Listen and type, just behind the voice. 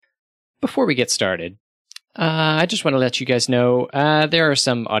before we get started, I just want to let you guys know there are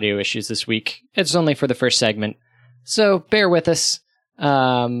some audio issues this week. It's only for the first segment, so bear with us.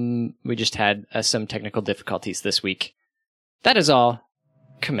 We just had some technical difficulties this week. That is all.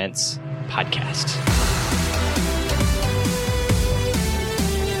 Commence podcast.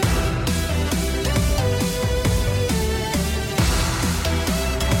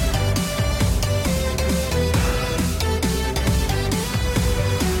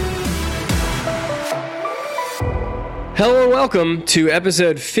 Hello and welcome to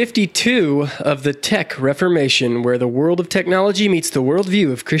episode 52 of the Tech Reformation, where the world of technology meets the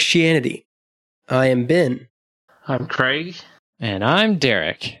worldview of Christianity. I am Ben. I'm Craig. And I'm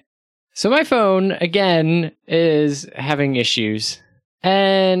Derek. So my phone, again, is having issues.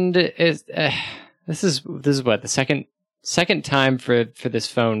 And this is what, the second time for this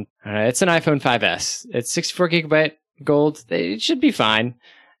phone. It's an iPhone 5S. It's 64 gigabyte gold. It should be fine.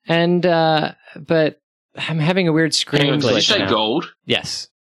 And, but I'm having a weird screen glitch. Did you say now. Gold? Yes.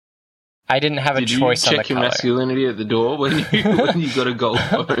 I didn't have a choice on the color. Did you check your masculinity at the door when you got a gold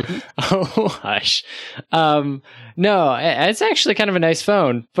phone? Oh, hush. No, it's actually kind of a nice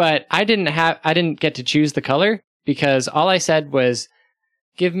phone, but I didn't get to choose the color because all I said was,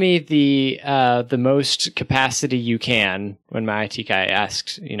 give me the most capacity you can when my IT guy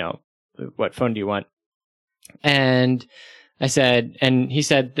asked, what phone do you want? And I said, and he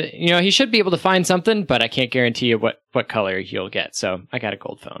said, he should be able to find something, but I can't guarantee you what color you'll get. So I got a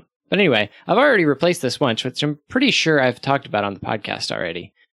gold phone. But anyway, I've already replaced this once, which I'm pretty sure I've talked about on the podcast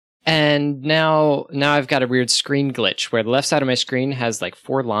already. And now I've got a weird screen glitch where the left side of my screen has like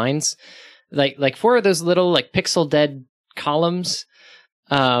 4 lines, like 4 of those little like pixel dead columns,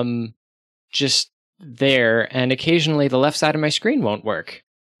 just there. And occasionally the left side of my screen won't work.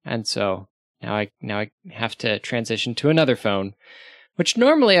 And so Now I have to transition to another phone, which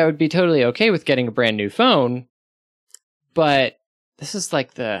normally I would be totally okay with getting a brand new phone, but this is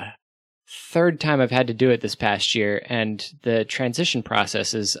like the 3rd time I've had to do it this past year, and the transition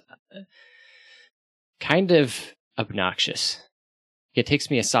process is kind of obnoxious. It takes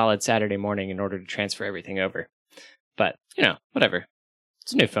me a solid Saturday morning in order to transfer everything over. But, whatever.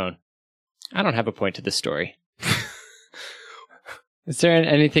 It's a new phone. I don't have a point to this story. Is there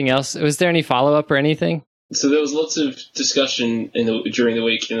anything else? Was there any follow-up or anything? So there was lots of discussion during the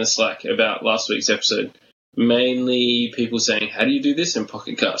week in the Slack about last week's episode. Mainly people saying, how do you do this in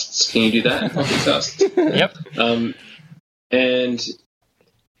Pocket Casts? Can you do that in Pocket Casts? Yep. And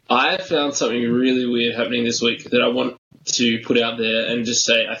I found something really weird happening this week that I want to put out there and just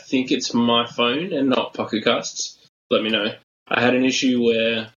say, I think it's my phone and not Pocket Casts. Let me know. I had an issue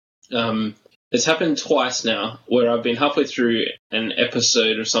where... it's happened twice now, where I've been halfway through an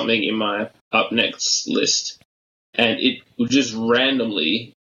episode or something in my up next list, and it would just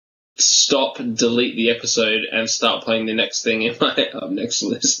randomly stop, delete the episode, and start playing the next thing in my up next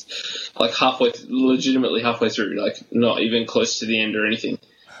list. Like legitimately halfway through, like not even close to the end or anything.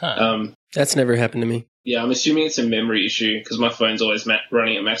 Huh. That's never happened to me. Yeah, I'm assuming it's a memory issue because my phone's always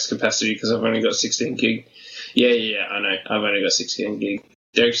running at max capacity because I've only got 16 gig. Yeah, I know. I've only got 16 gig.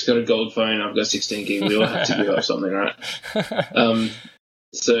 Derek's got a gold phone, I've got 16 gig. We all have to give up something, right?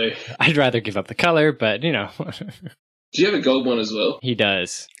 So I'd rather give up the color, but, Do you have a gold one as well? He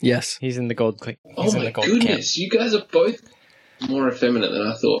does. Yes. He's in the gold click. Oh my goodness, camp. You guys are both more effeminate than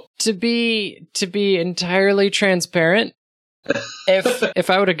I thought. To be entirely transparent, if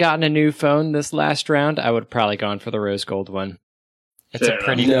I would have gotten a new phone this last round, I would have probably gone for the rose gold one. It's Fair a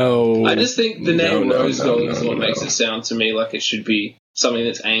pretty... No. I just think the name rose gold is what makes it sound to me like it should be something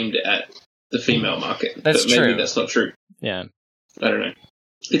that's aimed at the female market. That's but maybe true. That's not true. Yeah. I don't know.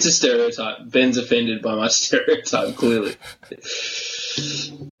 It's a stereotype. Ben's offended by my stereotype, clearly.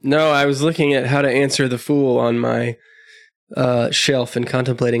 No, I was looking at how to answer the fool on my shelf and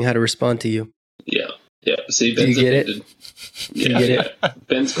contemplating how to respond to you. Yeah. See, Ben's Do you get offended. Do you get it?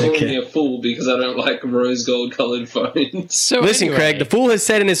 Ben's calling me a fool because I don't like rose gold coloured phones. So listen, anyway. Craig, the fool has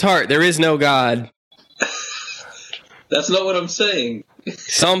said in his heart, there is no God. That's not what I'm saying.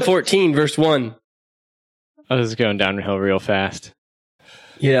 Psalm 14, verse 1. Oh, this is going downhill real fast.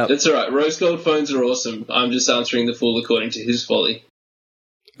 Yeah. That's all right. Rose gold phones are awesome. I'm just answering the fool according to his folly.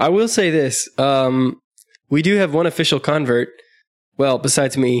 I will say this. We do have one official convert. Well,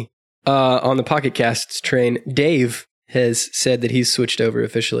 besides me, on the Pocket Casts train, Dave has said that he's switched over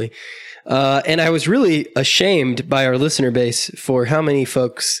officially. And I was really ashamed by our listener base for how many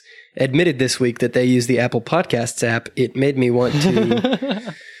folks admitted this week that they use the Apple Podcasts app. It made me want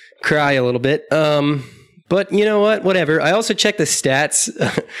to cry a little bit. But you know what? Whatever. I also checked the stats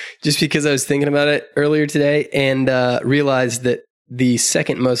just because I was thinking about it earlier today and realized that the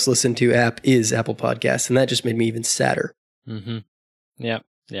second most listened to app is Apple Podcasts, and that just made me even sadder. Mm-hmm. Yep.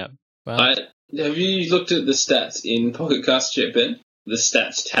 Well, Have you looked at the stats in Pocket Cast yet, Ben? The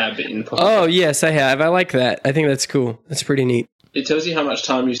stats tab in Pocket Oh, Cast. yes, I have. I like that. I think that's cool. That's pretty neat. It tells you how much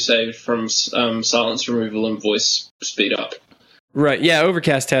time you saved from silence removal and voice speed up. Right. Yeah,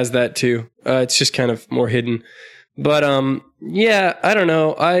 Overcast has that too. It's just kind of more hidden. But yeah, I don't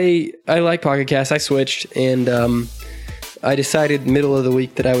know. I like Pocket Cast. I switched, and I decided middle of the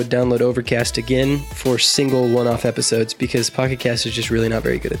week that I would download Overcast again for single one-off episodes because Pocket Cast is just really not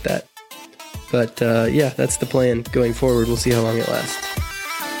very good at that. But yeah, that's the plan going forward. We'll see how long it lasts.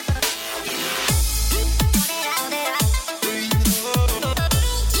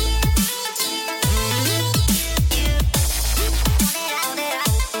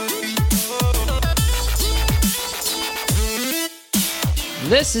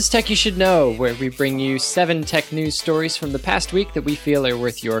 this is Tech You Should Know, where we bring you 7 tech news stories from the past week that we feel are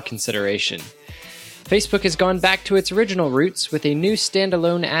worth your consideration. Facebook has gone back to its original roots with a new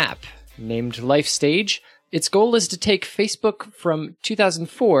standalone app. Named LifeStage, its goal is to take Facebook from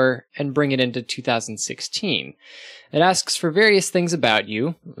 2004 and bring it into 2016. It asks for various things about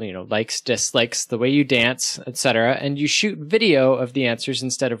you, likes, dislikes, the way you dance, etc., and you shoot video of the answers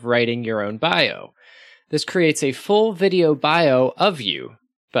instead of writing your own bio. This creates a full video bio of you,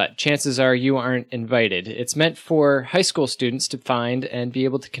 but chances are you aren't invited. It's meant for high school students to find and be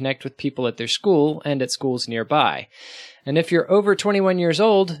able to connect with people at their school and at schools nearby. And if you're over 21 years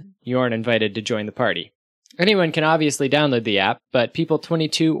old, you aren't invited to join the party. Anyone can obviously download the app, but people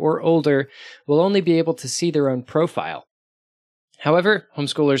 22 or older will only be able to see their own profile. However,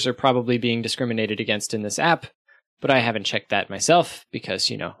 homeschoolers are probably being discriminated against in this app, but I haven't checked that myself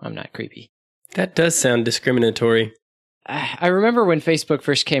because, I'm not creepy. That does sound discriminatory. I remember when Facebook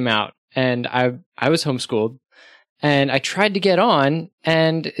first came out, and I was homeschooled, and I tried to get on,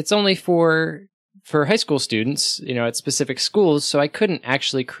 and it's only for high school students, at specific schools, so I couldn't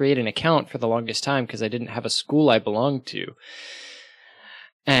actually create an account for the longest time because I didn't have a school I belonged to.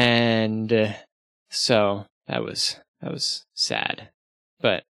 And so that was sad.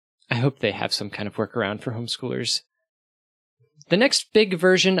 But I hope they have some kind of workaround for homeschoolers. The next big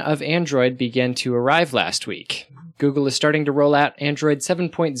version of Android began to arrive last week. Google is starting to roll out Android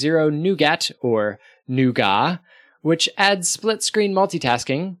 7.0 Nougat, or Nougat, which adds split-screen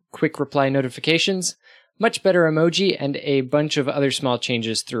multitasking, quick reply notifications, much better emoji, and a bunch of other small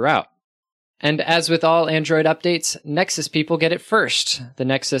changes throughout. And as with all Android updates, Nexus people get it first. The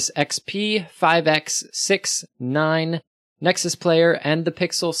Nexus XP, 5X, 6, 9, Nexus Player, and the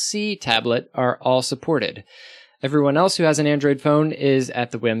Pixel C tablet are all supported. Everyone else who has an Android phone is at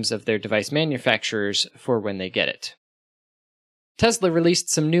the whims of their device manufacturers for when they get it. Tesla released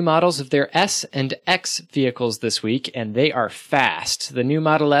some new models of their S and X vehicles this week, and they are fast. The new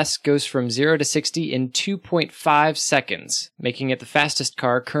Model S goes from 0 to 60 in 2.5 seconds, making it the fastest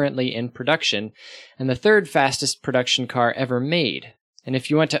car currently in production, and the third fastest production car ever made. And if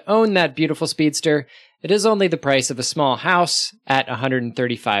you want to own that beautiful speedster, it is only the price of a small house at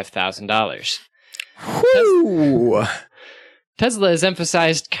 $135,000. Whew! Tesla has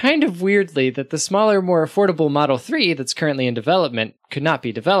emphasized kind of weirdly that the smaller, more affordable Model 3 that's currently in development could not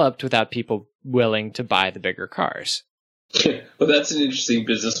be developed without people willing to buy the bigger cars. Well, that's an interesting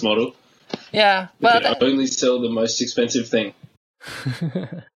business model. Yeah, You can only sell the most expensive thing.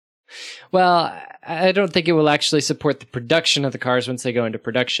 Well, I don't think it will actually support the production of the cars once they go into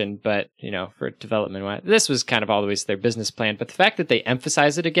production, but, for development, this was kind of always their business plan. But the fact that they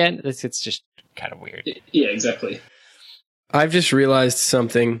emphasize it again, it's just kind of weird. Yeah, exactly. I've just realized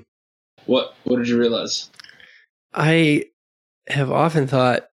something. What did you realize? I have often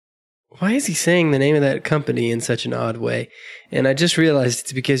thought, why is he saying the name of that company in such an odd way? And I just realized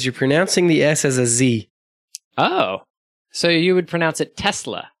it's because you're pronouncing the S as a Z. Oh, so you would pronounce it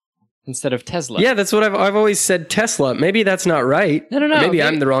Tesla instead of Tesla. Yeah, that's what I've always said, Tesla. Maybe that's not right. No. Maybe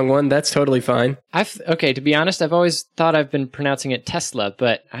I'm the wrong one. That's totally fine. Okay, to be honest, I've always thought I've been pronouncing it Tesla,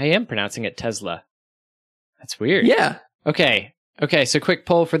 but I am pronouncing it Tesla. That's weird. Yeah. Okay, so quick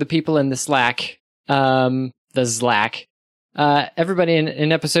poll for the people in the Slack. The Slack. Everybody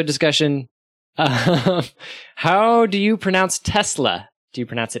in episode discussion, how do you pronounce Tesla? Do you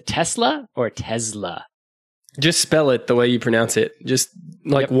pronounce it Tesla or Tesla? Just spell it the way you pronounce it. Just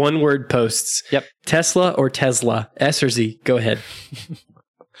like one word posts. Yep. Tesla or Tesla? S or Z? Go ahead.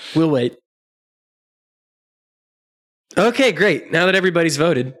 We'll wait. Okay, great. Now that everybody's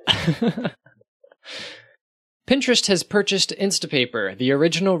voted. Pinterest has purchased Instapaper, the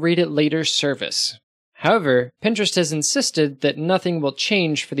original Read It Later service. However, Pinterest has insisted that nothing will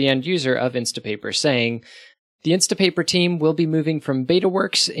change for the end user of Instapaper, saying, The Instapaper team will be moving from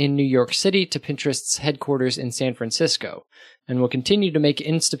BetaWorks in New York City to Pinterest's headquarters in San Francisco, and will continue to make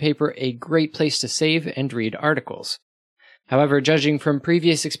Instapaper a great place to save and read articles. However, judging from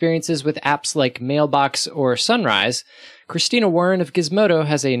previous experiences with apps like Mailbox or Sunrise, Christina Warren of Gizmodo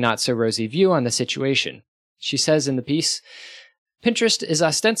has a not-so-rosy view on the situation. She says in the piece, Pinterest is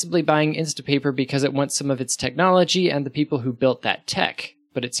ostensibly buying Instapaper because it wants some of its technology and the people who built that tech,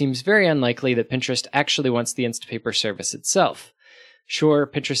 but it seems very unlikely that Pinterest actually wants the Instapaper service itself. Sure,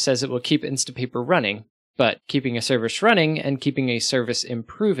 Pinterest says it will keep Instapaper running, but keeping a service running and keeping a service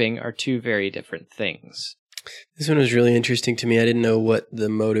improving are two very different things. This one was really interesting to me. I didn't know what the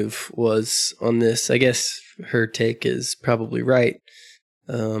motive was on this. I guess her take is probably right.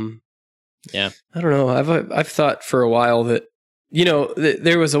 Yeah. I don't know. I've thought for a while that,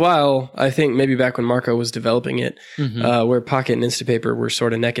 there was a while, I think maybe back when Marco was developing it, where Pocket and Instapaper were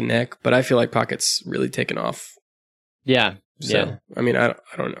sort of neck and neck, but I feel like Pocket's really taken off. Yeah. So, yeah. I mean,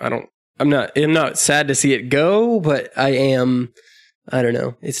 I'm not sad to see it go, but I don't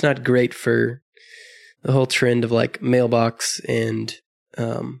know. It's not great for the whole trend of like Mailbox and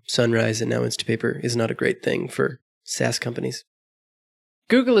Sunrise and now Instapaper is not a great thing for SaaS companies.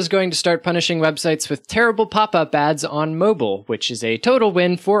 Google is going to start punishing websites with terrible pop-up ads on mobile, which is a total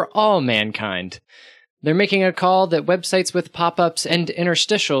win for all mankind. They're making a call that websites with pop-ups and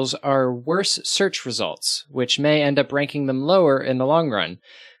interstitials are worse search results, which may end up ranking them lower in the long run.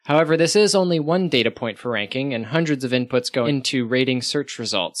 However, this is only one data point for ranking, and hundreds of inputs go into rating search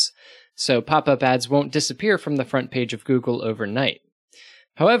results, so pop-up ads won't disappear from the front page of Google overnight.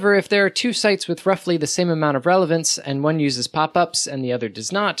 However, if there are two sites with roughly the same amount of relevance and one uses pop-ups and the other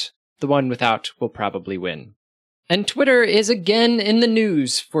does not, the one without will probably win. And Twitter is again in the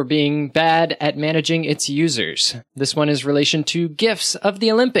news for being bad at managing its users. This one is relation to GIFs of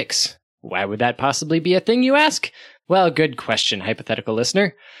the Olympics. Why would that possibly be a thing, you ask? Well, good question, hypothetical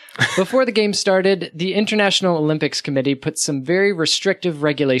listener. Before the game started, the International Olympics Committee put some very restrictive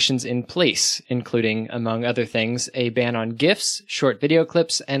regulations in place, including, among other things, a ban on GIFs, short video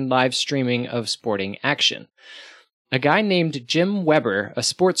clips, and live streaming of sporting action. A guy named Jim Weber, a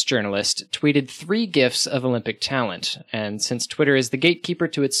sports journalist, tweeted 3 GIFs of Olympic talent, and since Twitter is the gatekeeper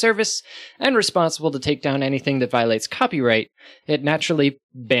to its service and responsible to take down anything that violates copyright, it naturally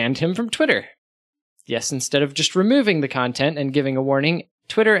banned him from Twitter. Yes, instead of just removing the content and giving a warning,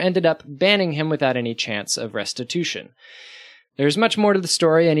 Twitter ended up banning him without any chance of restitution. There's much more to the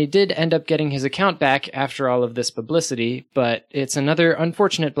story, and he did end up getting his account back after all of this publicity, but it's another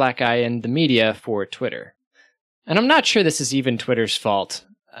unfortunate black eye in the media for Twitter. And I'm not sure this is even Twitter's fault.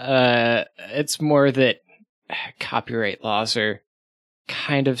 It's more that copyright laws are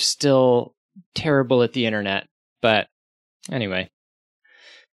kind of still terrible at the internet. But anyway.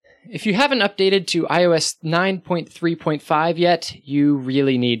 If you haven't updated to iOS 9.3.5 yet, you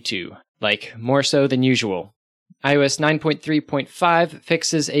really need to. Like, more so than usual. iOS 9.3.5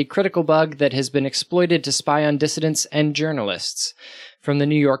 fixes a critical bug that has been exploited to spy on dissidents and journalists. From the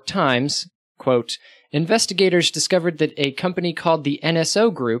New York Times, quote, investigators discovered that a company called the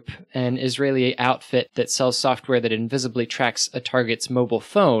NSO Group, an Israeli outfit that sells software that invisibly tracks a target's mobile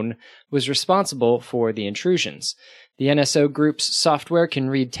phone, was responsible for the intrusions. The NSO Group's software can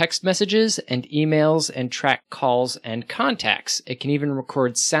read text messages and emails and track calls and contacts. It can even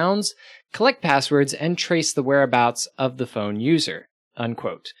record sounds, collect passwords, and trace the whereabouts of the phone user,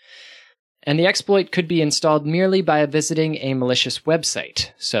 unquote. And the exploit could be installed merely by visiting a malicious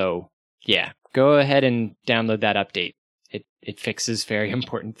website. So, yeah. Go ahead and download that update. It fixes very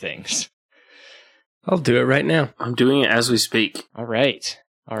important things. I'll do it right now. I'm doing it as we speak. All right.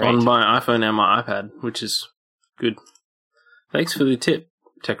 On my iPhone and my iPad, which is good. Thanks for the tip,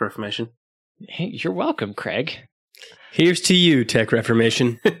 Tech Reformation. Hey, you're welcome, Craig. Here's to you, Tech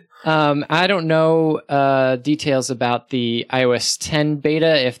Reformation. I don't know details about the iOS 10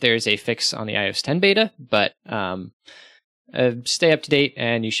 beta, if there's a fix on the iOS 10 beta, but stay up to date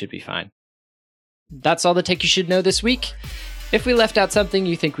and you should be fine. That's all the tech you should know this week. If we left out something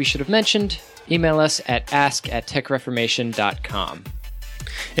you think we should have mentioned, email us at ask@techreformation.com.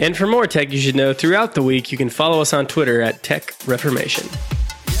 And for more tech you should know throughout the week, you can follow us on Twitter at Tech Reformation.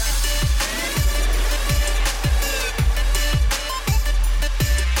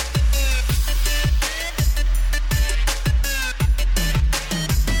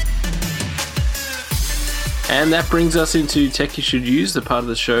 And that brings us into Tech You Should Use, the part of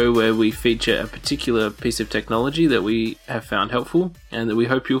the show where we feature a particular piece of technology that we have found helpful and that we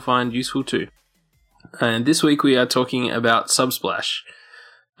hope you'll find useful too. And this week we are talking about Subsplash,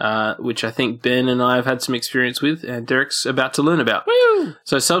 which I think Ben and I have had some experience with and Derek's about to learn about. Woo!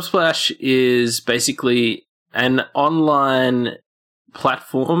 So Subsplash is basically an online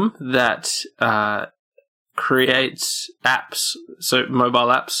platform that creates apps, so mobile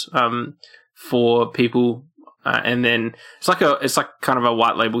apps, for people, and then it's like kind of a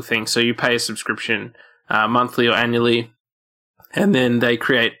white label thing. So you pay a subscription monthly or annually, and then they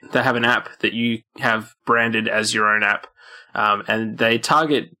have an app that you have branded as your own app, and they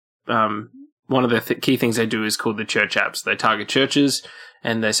target. One of the key things they do is called the church apps. They target churches,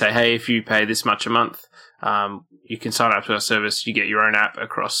 and they say, hey, if you pay this much a month, you can sign up to our service. You get your own app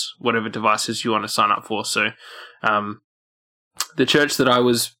across whatever devices you want to sign up for. So the church that I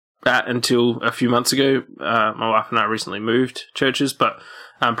was at until a few months ago, my wife and I recently moved churches, but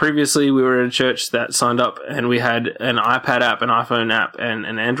previously we were in a church that signed up, and we had an iPad app, an iPhone app, and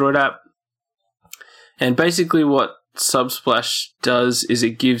an Android app. And basically what Subsplash does is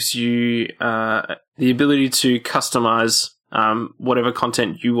it gives you the ability to customize whatever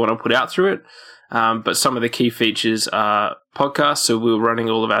content you want to put out through it. But some of the key features are podcasts. So we're running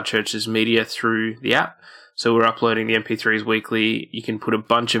all of our church's media through the app. So we're uploading the MP3s weekly. You can put a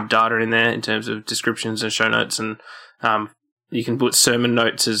bunch of data in there in terms of descriptions and show notes, and you can put sermon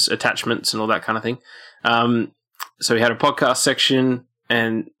notes as attachments and all that kind of thing. So we had a podcast section,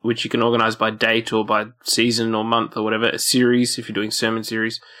 and which you can organize by date or by season or month or whatever, a series if you're doing sermon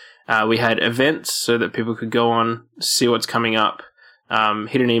series. We had events so that people could go on, see what's coming up,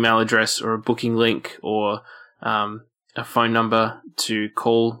 hit an email address or a booking link or a phone number to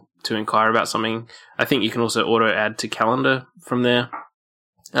call to inquire about something. I think you can also auto add to calendar from there.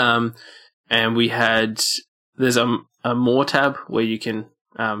 And there's a more tab where you can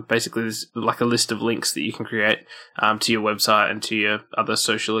basically there's like a list of links that you can create to your website and to your other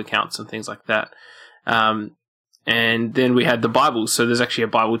social accounts and things like that. And then we had the Bible. So there's actually a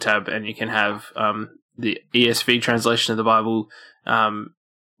Bible tab, and you can have the ESV translation of the Bible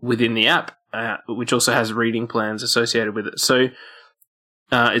within the app, which also has reading plans associated with it. So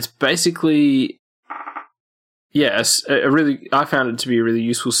it's basically, I found it to be a really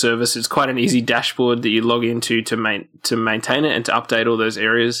useful service. It's quite an easy dashboard that you log into to maintain it and to update all those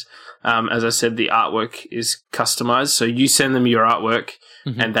areas. As I said, the artwork is customized. So you send them your artwork,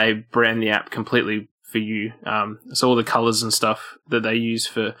 and they brand the app completely for you. So all the colors and stuff that they use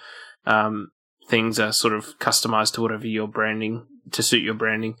for things are sort of customized to whatever you're branding, to suit your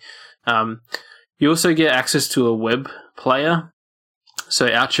branding. You also get access to a web player. So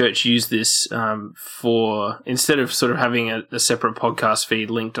our church used this for, instead of sort of having a separate podcast feed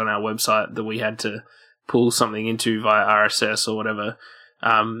linked on our website that we had to pull something into via RSS or whatever,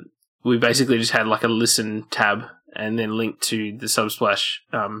 we basically just had like a listen tab and then linked to the Subsplash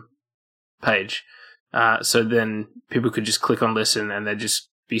page. So then people could just click on listen, and they'd just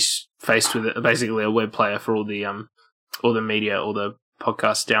be faced with basically a web player for all the media, all the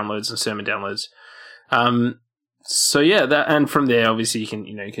podcast downloads and sermon downloads. So yeah, that, and from there, obviously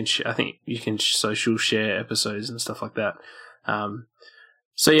I think you can social share episodes and stuff like that.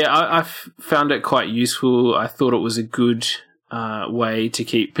 So yeah, I found it quite useful. I thought it was a good way to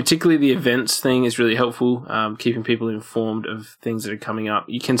keep, particularly the events thing is really helpful, keeping people informed of things that are coming up.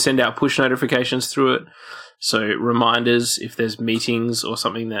 You can send out push notifications through it. So reminders, if there's meetings or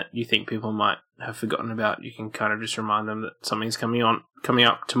something that you think people might have forgotten about, you can kind of just remind them that something's coming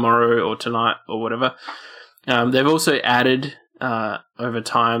up tomorrow or tonight or whatever. They've also added, over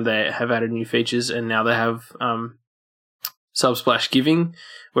time, they have added new features, and now they have Subsplash Giving,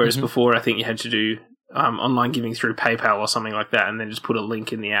 whereas before I think you had to do online giving through PayPal or something like that, and then just put a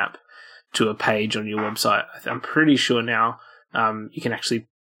link in the app to a page on your website. I'm pretty sure now you can actually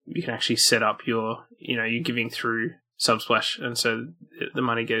set up your giving through Subsplash, and so the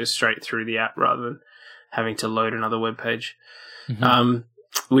money goes straight through the app rather than having to load another web page.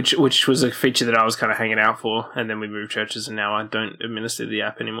 Which was a feature that I was kind of hanging out for, and then we moved churches, and now I don't administer the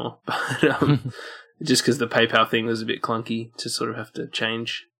app anymore. But just because the PayPal thing was a bit clunky to sort of have to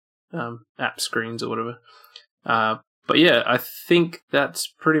change app screens or whatever. But yeah, I think that's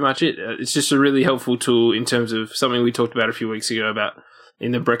pretty much it. It's just a really helpful tool in terms of something we talked about a few weeks ago about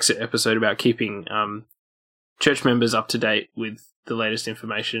in the Brexit episode about keeping church members up to date with the latest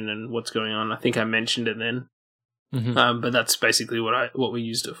information and what's going on. I think I mentioned it then. But that's basically what we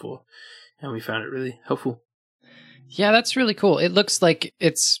used it for, and we found it really helpful. Yeah, that's really cool. It looks like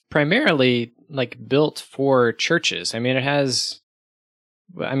it's primarily like built for churches. I mean, it has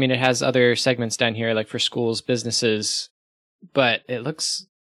other segments down here, like for schools, businesses, but it looks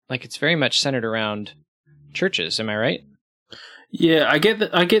like it's very much centered around churches. Am I right? Yeah, I get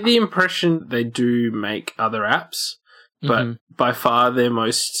the impression they do make other apps. But by far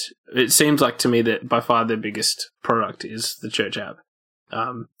it seems like to me that by far their biggest product is the church app.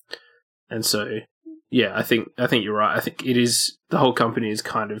 And so, yeah, I think you're right. I think it is, the whole company is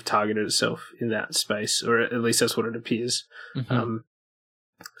kind of targeted itself in that space, or at least that's what it appears. Mm-hmm.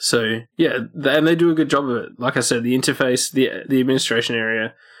 So yeah, and they do a good job of it. Like I said, the interface, the administration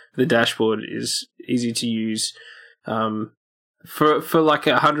area, the dashboard is easy to use. For like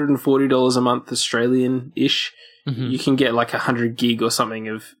 $140 a month Australian-ish, you can get like 100 gig or something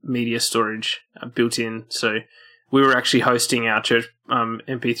of media storage built in. So we were actually hosting our church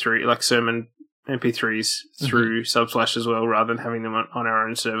MP3, like sermon MP3s through Subsplash as well, rather than having them on our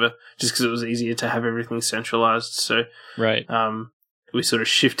own server, just because it was easier to have everything centralized. So Right. We sort of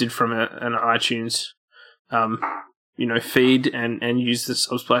shifted from an iTunes, feed and used the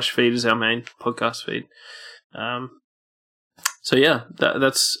Subsplash feed as our main podcast feed. So yeah,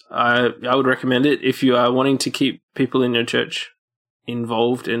 that's I would recommend it if you are wanting to keep people in your church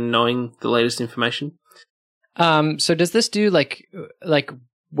involved and knowing the latest information. So does this do like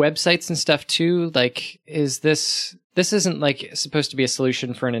websites and stuff too? Like, this isn't like supposed to be a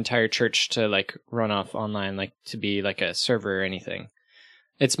solution for an entire church to like run off online, like to be like a server or anything.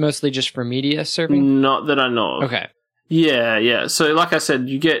 It's mostly just for media serving? Not that I know of. Okay. Yeah. So like I said,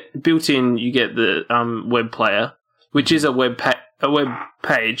 you get the web player, which is a web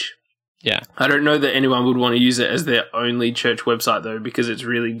page. Yeah. I don't know that anyone would want to use it as their only church website though, because it's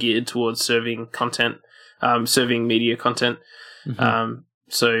really geared towards serving content, serving media content.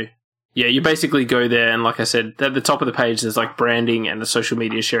 So yeah, you basically go there, and like I said, at the top of the page there's like branding and a social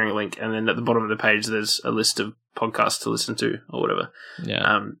media sharing link, and then at the bottom of the page there's a list of podcasts to listen to or whatever.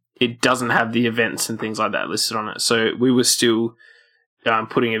 Yeah. It doesn't have the events and things like that listed on it, so we were still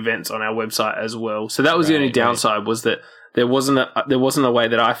putting events on our website as well. So that was the only downside, was that there wasn't a way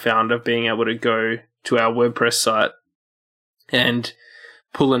that I found of being able to go to our WordPress site and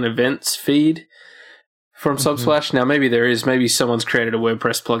pull an events feed from Subsplash. Now, maybe there is. Maybe someone's created a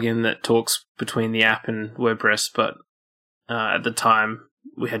WordPress plugin that talks between the app and WordPress, but at the time,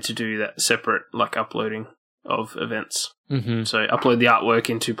 we had to do that separate, like uploading of events. So upload the artwork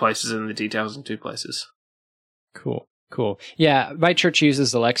in two places and the details in two places. Cool. Yeah, my church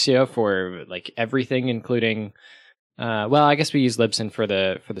uses Alexio for like everything, including, I guess we use Libsyn for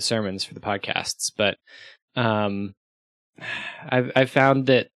the sermons, for the podcasts, but I've found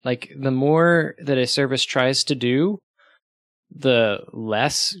that like the more that a service tries to do, the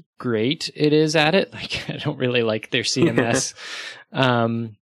less great it is at it. Like, I don't really like their CMS.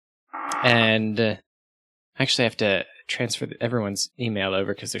 And actually I have to transfer everyone's email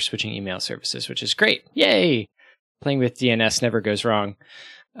over because they're switching email services, which is great. Yay! Playing with DNS never goes wrong.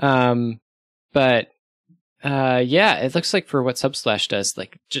 But it looks like for what Subsplash does,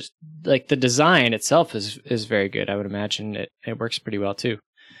 like just like the design itself is very good. I would imagine it works pretty well too.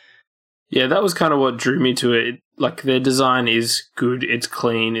 Yeah, that was kind of what drew me to it. Like, their design is good, it's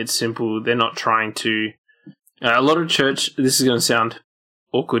clean, it's simple. They're not trying to. A lot of church. This is going to sound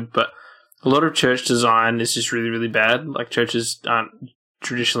awkward, but a lot of church design is just really, really bad. Like, churches aren't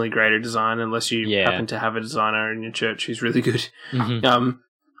traditionally great at design unless you happen to have a designer in your church who's really good.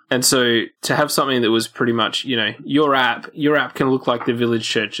 And so to have something that was pretty much, your app can look like the Village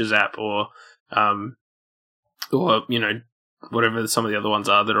Church's app, or whatever some of the other ones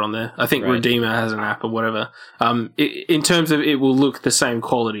are that are on there. I think Redeemer has an app or whatever. In terms of, it will look the same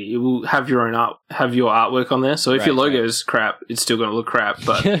quality. It will have your artwork on there. So if your logo is crap, it's still going to look crap.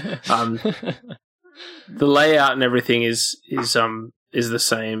 But the layout and everything is the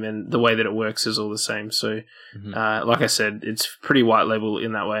same, and the way that it works is all the same. So, like I said, it's pretty white label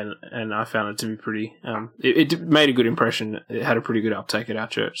in that way, and I found it to be pretty. It made a good impression. It had a pretty good uptake at our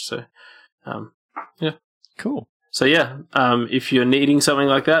church. So, yeah, cool. So yeah, if you're needing something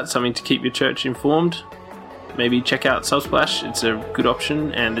like that, something to keep your church informed, maybe check out Subsplash. It's a good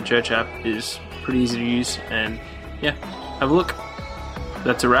option, and the church app is pretty easy to use. And yeah, have a look.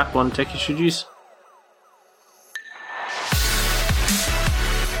 That's a wrap on Tech You Should Use.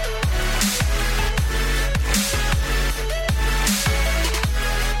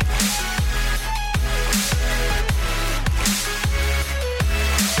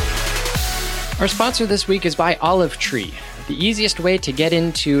 Our sponsor this week is by Olive Tree, the easiest way to get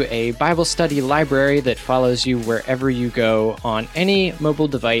into a Bible study library that follows you wherever you go on any mobile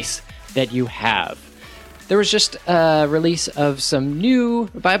device that you have. There was just a release of some new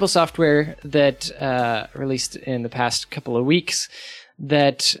Bible software that released in the past couple of weeks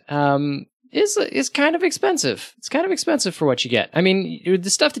that is kind of expensive. It's kind of expensive for what you get. I mean,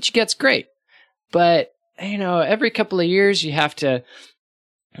 the stuff that you get's great, but every couple of years you have to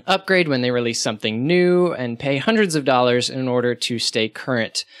upgrade when they release something new and pay hundreds of dollars in order to stay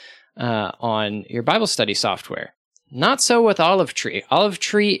current on your Bible study software. Not so with Olive Tree. Olive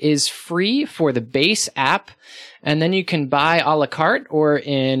Tree is free for the base app, and then you can buy a la carte or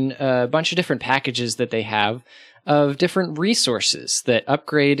in a bunch of different packages that they have of different resources that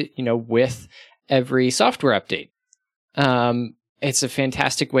upgrade, with every software update. It's a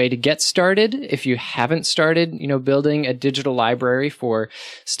fantastic way to get started if you haven't started, building a digital library for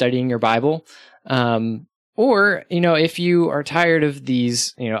studying your Bible. Or, if you are tired of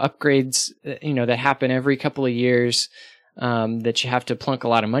these, upgrades, that happen every couple of years, that you have to plunk a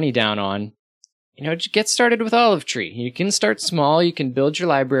lot of money down on, just get started with Olive Tree. You can start small. You can build your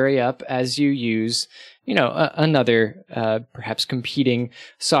library up as you use, another, perhaps competing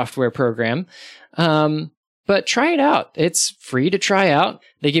software program. But try it out. It's free to try out.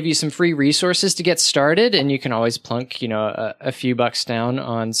 They give you some free resources to get started, and you can always plunk, a few bucks down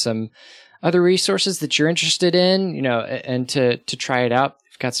on some other resources that you're interested in, and to try it out.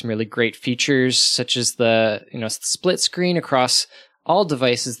 They've got some really great features, such as the, split screen across all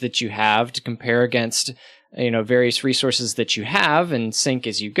devices that you have to compare against, various resources that you have and sync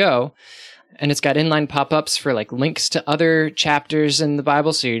as you go. And it's got inline pop-ups for like links to other chapters in the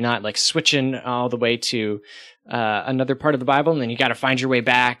Bible, so you're not like switching all the way to another part of the Bible, and then you got to find your way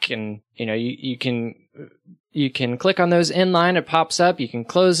back. And you can click on those inline, it pops up, you can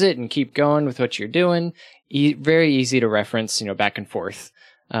close it and keep going with what you're doing. Very easy to reference, back and forth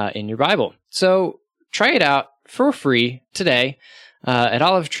in your Bible. So try it out for free today at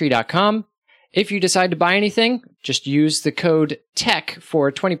olivetree.com. If you decide to buy anything, just use the code TECH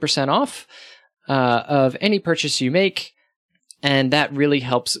for 20% off of any purchase you make, and that really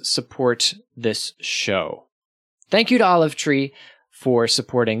helps support this show. Thank you to Olive Tree for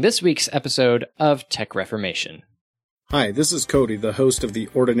supporting this week's episode of Tech Reformation. Hi, this is Cody, the host of the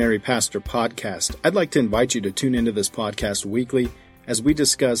Ordinary Pastor podcast. I'd like to invite you to tune into this podcast weekly as we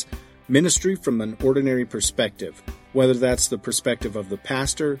discuss ministry from an ordinary perspective, whether that's the perspective of the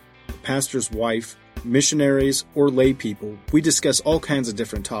pastor, the pastor's wife, missionaries, or lay people. We discuss all kinds of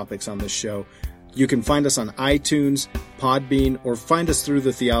different topics on this show. You can find us on iTunes, Podbean, or find us through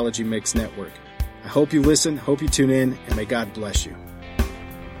the Theology Mix Network. I hope you listen, hope you tune in, and may God bless you.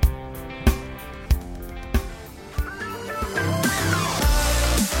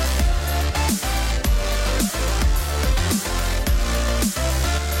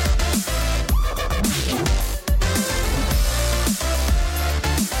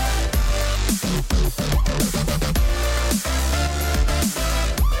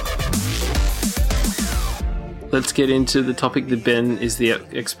 Let's get into the topic that Ben is the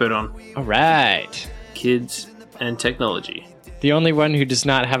expert on. All right. Kids and technology. The only one who does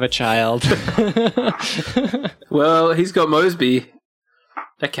not have a child. Well, he's got Mosby.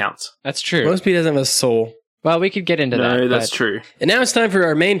 That counts. That's true. Mosby doesn't have a soul. Well, we could get into that. No, that's true. And now it's time for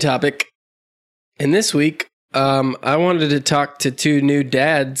our main topic. And this week, I wanted to talk to two new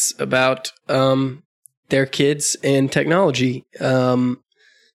dads about their kids and technology.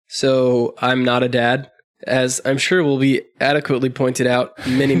 So I'm not a dad, as I'm sure will be adequately pointed out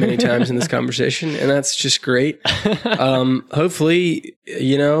many, many times in this conversation, and that's just great. Hopefully,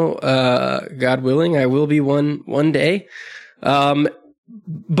 God willing, I will be one day.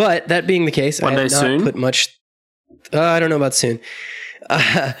 But that being the case, one I day have not soon? put much. I don't know about soon.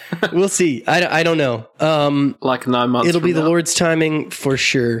 We'll see. I don't know. Like 9 months. It'll be from the now? Lord's timing for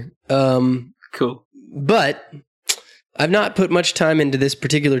sure. Cool. But I've not put much time into this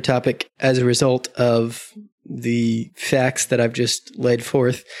particular topic as a result of the facts that I've just laid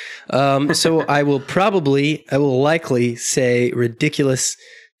forth. So I will likely say ridiculous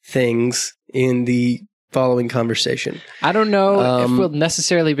things in the following conversation. I don't know if we'll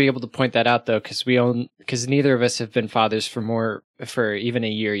necessarily be able to point that out, though, because neither of us have been fathers for even a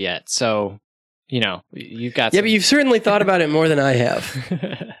year yet. So, you've got Yeah, but you've certainly thought about it more than I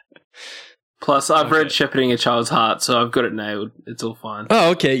have. Plus, I've read Shepherding a Child's Heart, so I've got it nailed. It's all fine. Oh,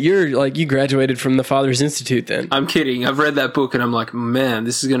 okay. You graduated from the Father's Institute then. I'm kidding. I've read that book and I'm like, man,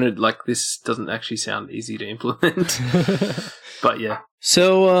 this doesn't actually sound easy to implement. But yeah.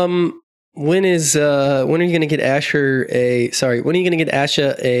 So, when are you going to get Asha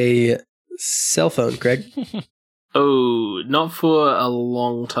a cell phone, Greg? Oh, not for a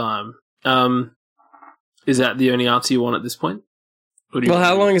long time. Is that the only answer you want at this point? Well,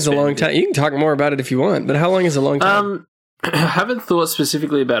 how long is a long time? You can talk more about it if you want, but how long is a long time? I haven't thought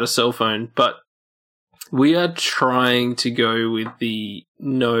specifically about a cell phone, but we are trying to go with the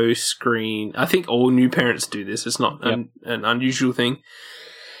no screen. I think all new parents do this. It's not an unusual thing.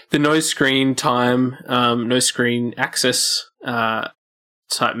 The no screen time, no screen access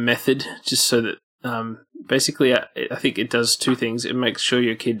type method, just so that basically, I think it does two things. It makes sure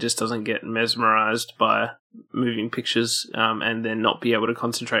your kid just doesn't get mesmerized by moving pictures and then not be able to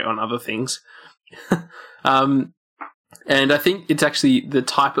concentrate on other things. And I think it's actually the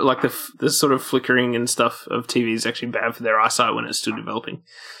type of, like, the sort of flickering and stuff of TV is actually bad for their eyesight when it's still developing.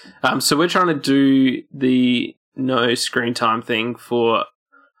 So we're trying to do the no screen time thing for,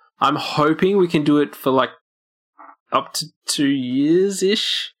 I'm hoping we can do it for, like, up to 2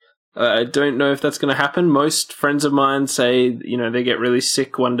 years-ish. I don't know if that's going to happen. Most friends of mine say, you know, they get really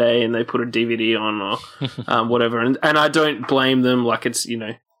sick one day and they put a DVD on or whatever. And I don't blame them. Like, it's, you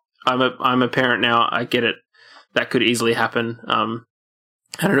know, I'm a parent now. I get it. That could easily happen. And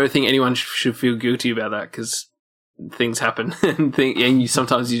I don't think anyone should feel guilty about that, because things happen and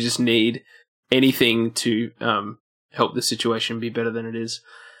sometimes you just need anything to help the situation be better than it is.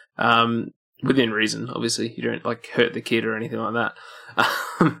 Within reason, obviously. You don't, like, hurt the kid or anything like that.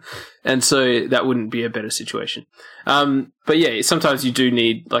 And so that wouldn't be a better situation. But yeah, sometimes you do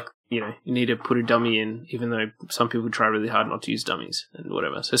need, like, you know, you need to put a dummy in, even though some people try really hard not to use dummies and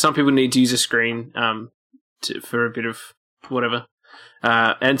whatever. So some people need to use a screen for a bit of whatever.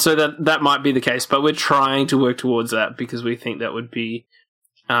 And so that might be the case, but we're trying to work towards that because we think that would be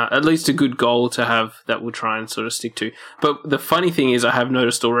at least a good goal to have that we'll try and sort of stick to. But the funny thing is, I have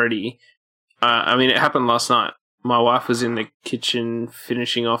noticed already, I mean, it happened last night. My wife was in the kitchen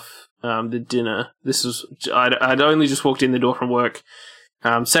finishing off the dinner. I'd only just walked in the door from work,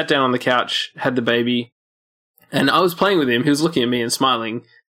 sat down on the couch, had the baby, and I was playing with him. He was looking at me and smiling,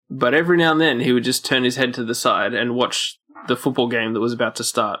 but every now and then he would just turn his head to the side and watch the football game that was about to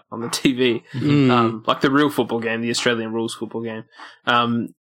start on the TV, like the real football game, the Australian rules football game.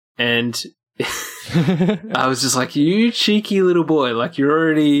 And I was just like, you cheeky little boy, like, you're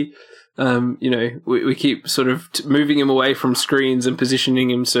already... you know, we keep sort of moving him away from screens and positioning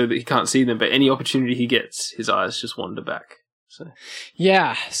him so that he can't see them, but any opportunity he gets, his eyes just wander back. So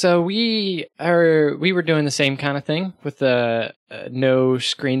yeah, so we were doing the same kind of thing with the no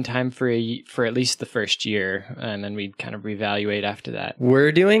screen time for at least the first year, and then we'd kind of reevaluate after that.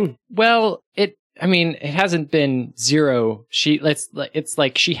 We're doing? Well, it hasn't been zero. It's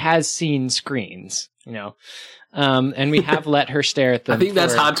like she has seen screens, you know. And we have let her stare at them. I think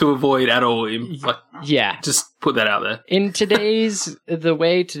that's hard to avoid at all. Like, yeah. Just put that out there. In the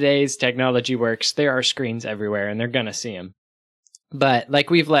way today's technology works, there are screens everywhere and they're going to see them. But, like,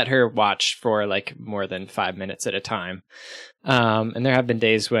 we've let her watch for, like, more than 5 minutes at a time. And there have been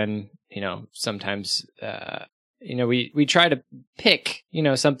days when, you know, sometimes, you know, we try to pick, you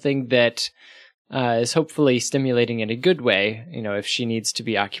know, something that is hopefully stimulating in a good way, you know, if she needs to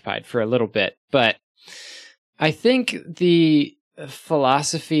be occupied for a little bit. But I think the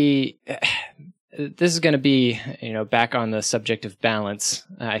philosophy, this is going to be, you know, back on the subject of balance,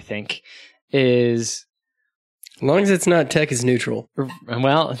 I think, is... As long as it's not tech is neutral.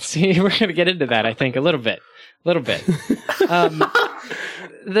 Well, see, we're going to get into that, I think, a little bit.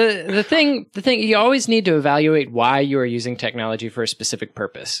 The thing, you always need to evaluate why you are using technology for a specific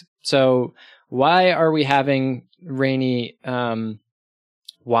purpose. So why are we having Rainey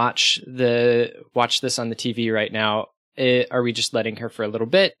watch this on the TV right now? Are we just letting her for a little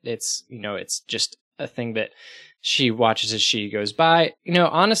bit? It's, you know, it's just a thing that she watches as she goes by. You know,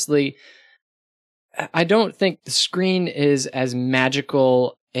 honestly, I don't think the screen is as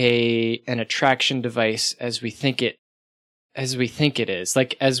magical an attraction device as we think it is,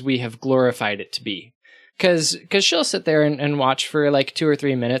 like, as we have glorified it to be. Because she'll sit there and watch for like 2 or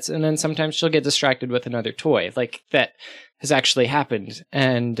 3 minutes, and then sometimes she'll get distracted with another toy. Like, that has actually happened.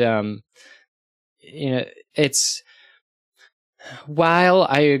 And, you know, it's, while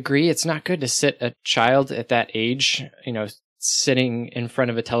I agree it's not good to sit a child at that age, you know, sitting in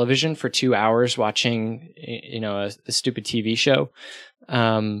front of a television for 2 hours watching, you know, a stupid TV show.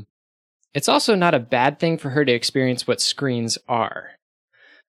 It's also not a bad thing for her to experience what screens are.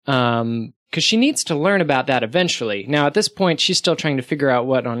 Because she needs to learn about that eventually. Now, at this point, she's still trying to figure out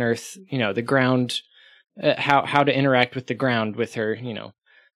what on earth, you know, the ground, how to interact with the ground with her, you know,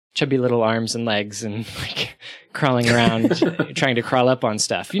 chubby little arms and legs and, like, crawling around, trying to crawl up on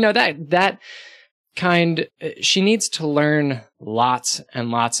stuff. You know, that kind, she needs to learn lots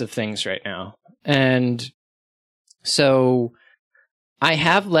and lots of things right now. And so I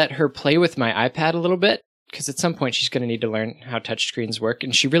have let her play with my iPad a little bit, because at some point she's going to need to learn how touchscreens work.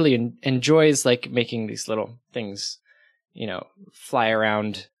 And she really enjoys, like, making these little things, you know, fly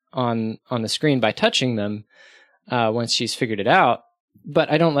around on the screen by touching them once she's figured it out.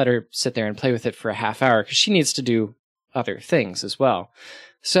 But I don't let her sit there and play with it for a half hour, because she needs to do other things as well.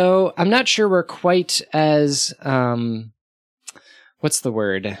 So I'm not sure we're quite as, what's the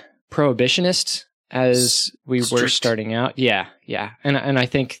word? Prohibitionist as we were strict. starting out. Yeah. And I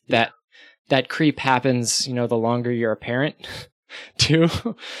think that creep happens, the longer you're a parent too.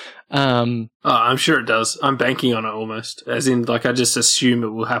 I'm sure it does. I'm banking on it almost, as in like I just assume it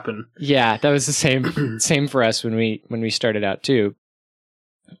will happen. Yeah, that was the same for us when we started out too.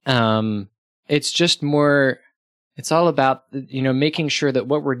 It's just more. It's all about making sure that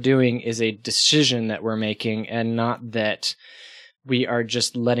what we're doing is a decision that we're making, and not that we are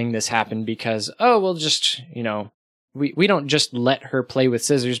just letting this happen because we'll just we don't just let her play with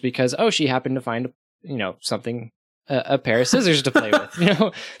scissors because she happened to find something. A pair of scissors to play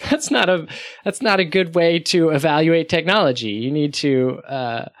with. That's not a good way to evaluate technology. You need to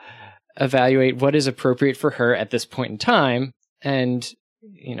evaluate what is appropriate for her at this point in time, and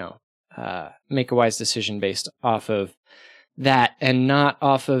make a wise decision based off of that, and not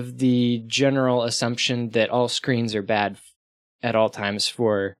off of the general assumption that all screens are bad at all times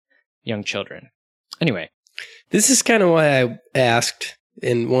for young children. Anyway, this is kind of why I asked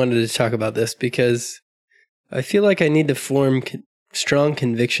and wanted to talk about this, because I feel like I need to form strong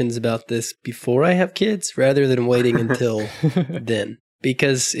convictions about this before I have kids rather than waiting until then.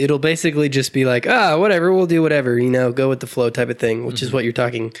 Because it'll basically just be like, whatever, we'll do whatever, go with the flow type of thing, which is what you're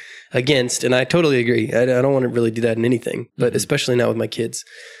talking against. And I totally agree. I don't want to really do that in anything, but especially not with my kids.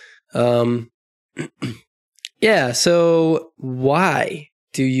 Yeah, so why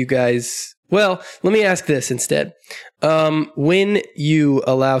do you guys... Well, let me ask this instead. When you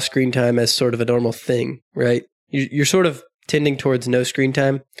allow screen time as sort of a normal thing, right? You're sort of tending towards no screen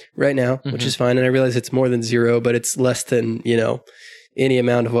time right now, which is fine. And I realize it's more than 0, but it's less than, any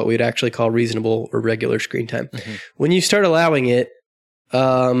amount of what we'd actually call reasonable or regular screen time. When you start allowing it,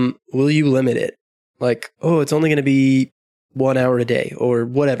 will you limit it? Like, it's only going to be 1 hour a day or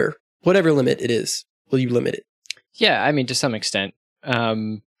whatever limit it is. Will you limit it? Yeah, I mean, to some extent.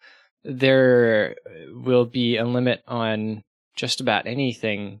 There will be a limit on just about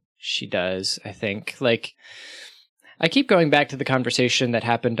anything she does, I think. Like, I keep going back to the conversation that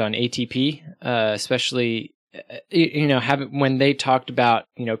happened on ATP, especially, when they talked about,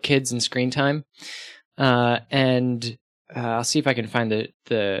 kids and screen time. And I'll see if I can find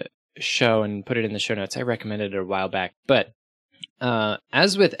the show and put it in the show notes. I recommended it a while back. But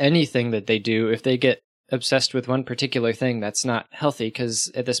as with anything that they do, if they get obsessed with one particular thing, that's not healthy,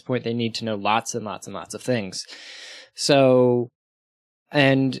 because at this point they need to know lots and lots and lots of things. So,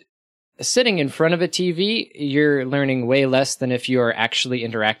 and sitting in front of a TV, you're learning way less than if you're actually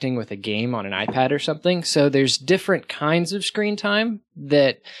interacting with a game on an iPad or something. So there's different kinds of screen time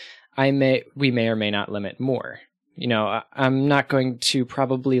that we may or may not limit more. I'm not going to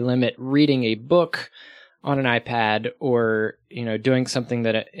probably limit reading a book on an iPad, or, doing something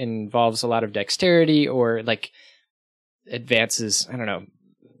that involves a lot of dexterity or like advances, I don't know,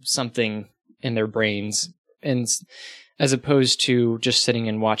 something in their brains, and as opposed to just sitting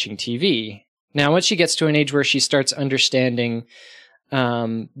and watching TV. Now, once she gets to an age where she starts understanding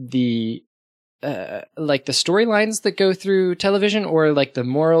the storylines that go through television, or like the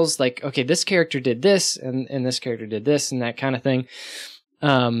morals, like, okay, this character did this and this character did this and that kind of thing.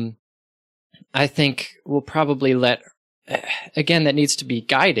 I think we'll probably again, that needs to be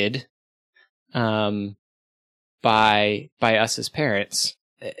guided by us as parents.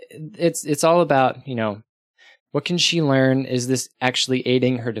 It's all about, what can she learn? Is this actually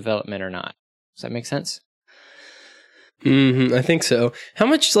aiding her development or not? Does that make sense? I think so. How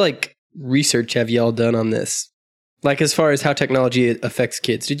much research have y'all done on this? Like, as far as how technology affects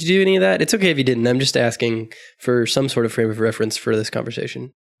kids, did you do any of that? It's okay if you didn't. I'm just asking for some sort of frame of reference for this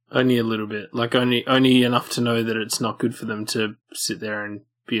conversation. Only a little bit, like only enough to know that it's not good for them to sit there and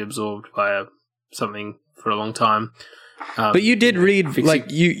be absorbed by something for a long time. But you did read,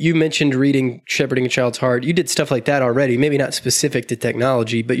 you mentioned reading Shepherding a Child's Heart. You did stuff like that already, maybe not specific to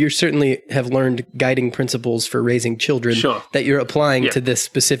technology, but you certainly have learned guiding principles for raising children that you're applying to this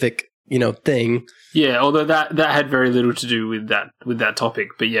specific, thing. Yeah, although that had very little to do with that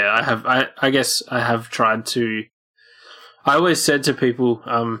topic. But yeah, I guess I have tried to. I always said to people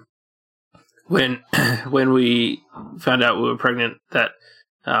when we found out we were pregnant that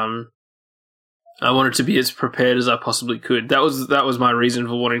I wanted to be as prepared as I possibly could. That was my reason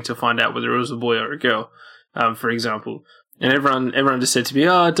for wanting to find out whether it was a boy or a girl, for example. And everyone just said to me,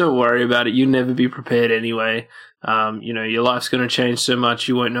 don't worry about it. You'll never be prepared anyway. Your life's going to change so much.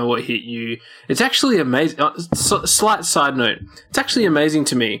 You won't know what hit you. It's actually amazing. Slight side note. It's actually amazing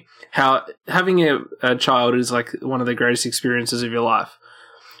to me how having a child is like one of the greatest experiences of your life.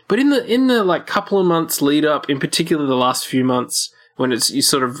 But in the couple of months lead up, in particular the last few months, when you're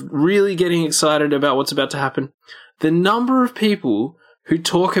sort of really getting excited about what's about to happen, the number of people who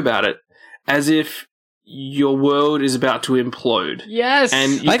talk about it as if your world is about to implode. Yes.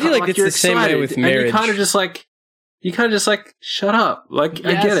 And I feel like it's you're the same way excited, with and marriage. you kind of just like, shut up. Like,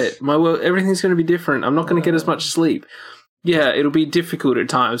 I Yes. get it. My world, everything's going to be different. I'm not going to get as much sleep. Yeah, it'll be difficult at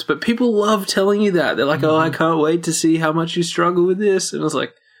times, but people love telling you that. They're like, oh, I can't wait to see how much you struggle with this. And I was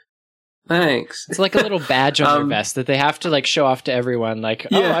like, thanks. It's like a little badge on their vest that they have to like show off to everyone. Like,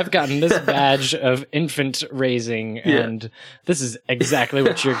 oh, Yeah. I've gotten this badge of infant raising, and this is exactly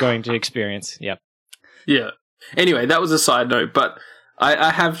what you're going to experience. Yep. Yeah. Anyway, that was a side note, but I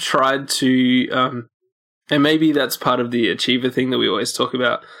have tried to, and maybe that's part of the achiever thing that we always talk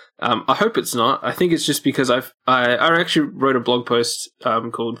about. I hope it's not. I think it's just because I actually wrote a blog post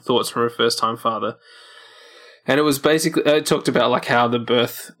called "Thoughts from a First-Time Father," and it was basically it talked about like how the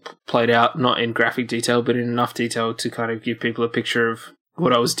birth played out, not in graphic detail, but in enough detail to kind of give people a picture of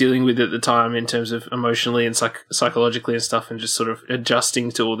what I was dealing with at the time in terms of emotionally and psychologically and stuff, and just sort of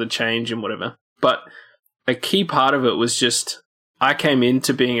adjusting to all the change and whatever. But a key part of it was just I came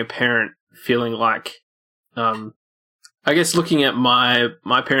into being a parent feeling like. I guess looking at my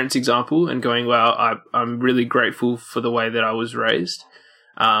parents' example and going, wow, I'm really grateful for the way that I was raised.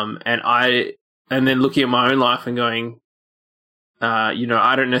 And then looking at my own life and going, I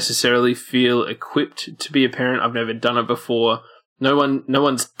don't necessarily feel equipped to be a parent. I've never done it before. No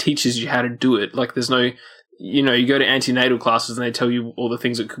one teaches you how to do it. Like there's no, you go to antenatal classes and they tell you all the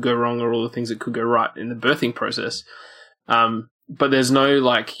things that could go wrong or all the things that could go right in the birthing process. But there's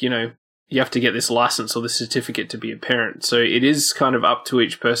no you have to get this license or this certificate to be a parent. So it is kind of up to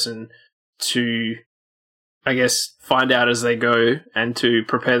each person to, I guess, find out as they go and to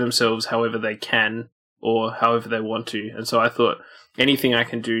prepare themselves however they can or however they want to. And so I thought anything I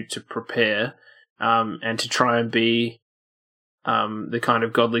can do to prepare and to try and be the kind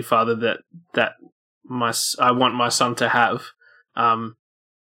of godly father that I want my son to have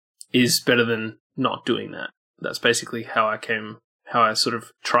is better than not doing that. That's basically how I sort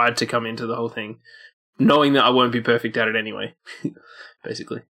of tried to come into the whole thing, knowing that I won't be perfect at it anyway,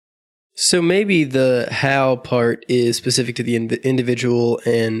 basically. So maybe the how part is specific to the individual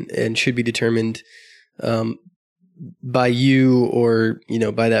and should be determined by you or,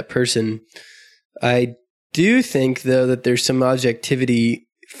 by that person. I do think, though, that there's some objectivity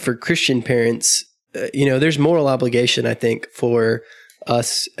for Christian parents. There's moral obligation, I think, for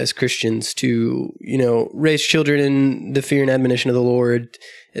us as Christians to, raise children in the fear and admonition of the Lord,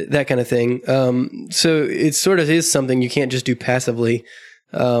 that kind of thing. So it sort of is something you can't just do passively.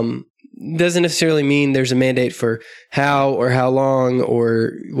 Doesn't necessarily mean there's a mandate for how or how long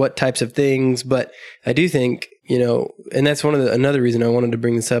or what types of things, but I do think, and that's another reason I wanted to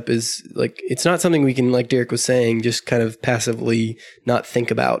bring this up is like, it's not something we can, like Derek was saying, just kind of passively not think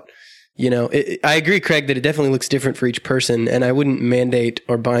about. I agree, Craig, that it definitely looks different for each person, and I wouldn't mandate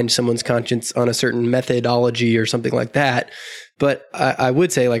or bind someone's conscience on a certain methodology or something like that. But I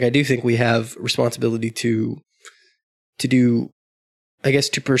would say, like, I do think we have responsibility to do, I guess,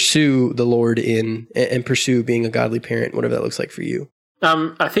 to pursue the Lord and pursue being a godly parent, whatever that looks like for you.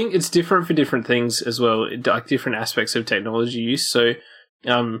 I think it's different for different things as well, like different aspects of technology use. So,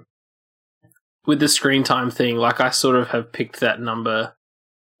 with the screen time thing, like I sort of have picked that number.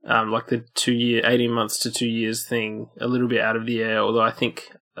 Like the 18 months to 2 years thing a little bit out of the air, although I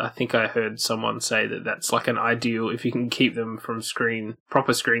think I heard someone say that that's like an ideal, if you can keep them from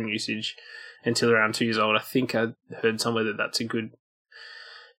proper screen usage until around 2 years old. I think I heard somewhere that that's a good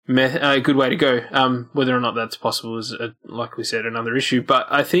way to go. Whether or not that's possible is, like we said, another issue. But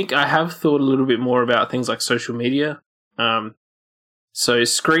I think I have thought a little bit more about things like social media. So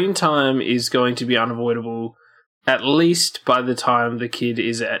screen time is going to be unavoidable at least by the time the kid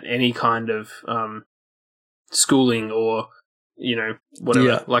is at any kind of schooling or, whatever.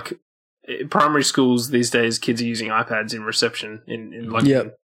 Yeah. Like primary schools these days, kids are using iPads in reception in London,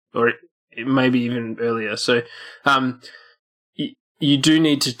 Yep. or it maybe even earlier. So you do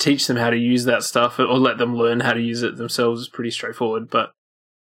need to teach them how to use that stuff or let them learn how to use it themselves. It's pretty straightforward. But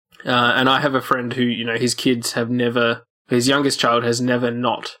and I have a friend who, his youngest child has never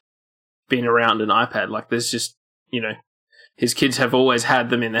not been around an iPad. Like there's just, his kids have always had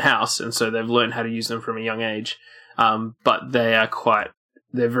them in the house, and so they've learned how to use them from a young age. But they're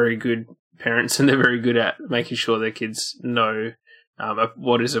very good parents, and they're very good at making sure their kids know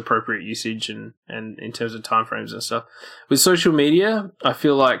what is appropriate usage and in terms of timeframes and stuff. With social media, I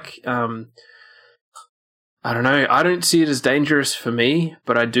feel like, I don't know, I don't see it as dangerous for me,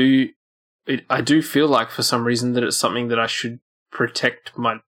 but I do feel like for some reason that it's something that I should protect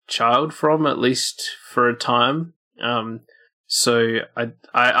my child from, at least for a time. So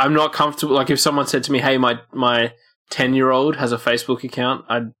I'm not comfortable. Like if someone said to me, "Hey, my 10-year-old has a Facebook account,"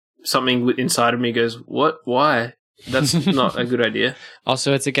 something inside of me goes, what? Why? That's not a good idea.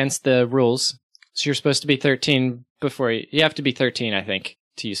 Also, it's against the rules. So you're supposed to be 13 before you have to be 13, I think,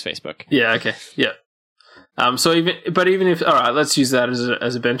 to use Facebook. Yeah. Okay. Yeah. So even if, all right, let's use that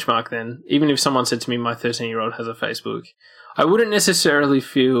as a benchmark then. Even if someone said to me, my 13-year-old has a Facebook, I wouldn't necessarily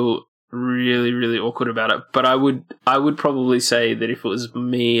feel really, really awkward about it. But I would probably say that if it was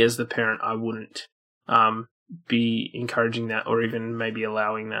me as the parent, I wouldn't be encouraging that or even maybe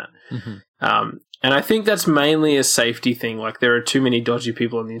allowing that. Mm-hmm. And I think that's mainly a safety thing. Like, there are too many dodgy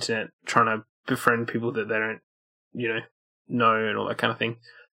people on the internet trying to befriend people that they don't, know and all that kind of thing.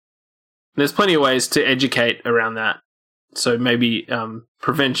 There's plenty of ways to educate around that. So maybe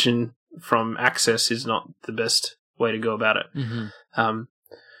prevention from access is not the best way to go about it. Mm-hmm.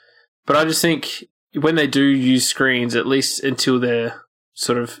 But I just think when they do use screens, at least until their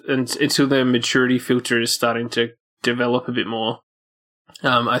maturity filter is starting to develop a bit more,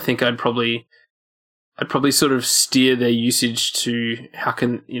 I think I'd probably sort of steer their usage to how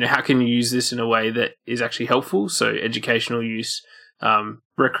can you use this in a way that is actually helpful. So educational use,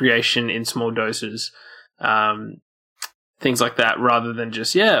 recreation in small doses, things like that, rather than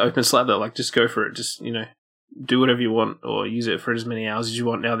just, open Slather, like just go for it. Just, do whatever you want or use it for as many hours as you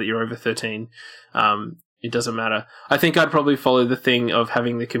want now that you're over 13. It doesn't matter. I think I'd probably follow the thing of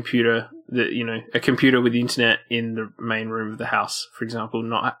having the computer, a computer with the internet in the main room of the house, for example,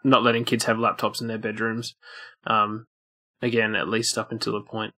 not letting kids have laptops in their bedrooms. Again, at least up until a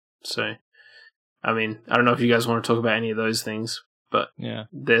point. So, I mean, I don't know if you guys want to talk about any of those things, but yeah,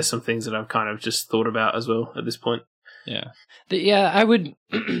 there's some things that I've kind of just thought about as well at this point. Yeah. I would...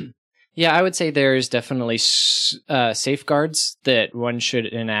 Yeah, I would say there's definitely safeguards that one should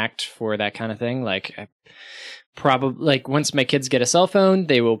enact for that kind of thing. Like, once my kids get a cell phone,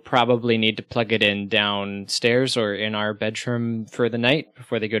 they will probably need to plug it in downstairs or in our bedroom for the night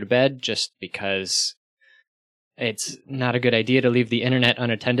before they go to bed, just because it's not a good idea to leave the internet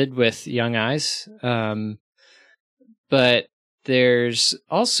unattended with young eyes. But there's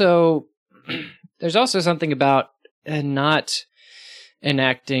also something about not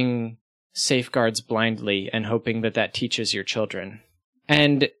enacting safeguards blindly and hoping that teaches your children.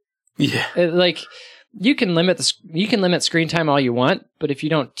 And you can limit screen time all you want, but if you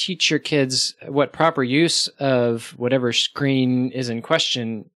don't teach your kids what proper use of whatever screen is in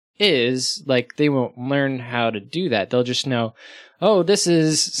question is, like, they won't learn how to do that. They'll just know, oh, this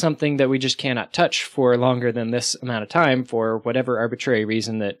is something that we just cannot touch for longer than this amount of time for whatever arbitrary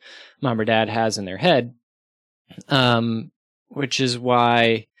reason that mom or dad has in their head. Which is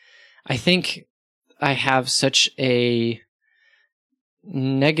why I think I have such a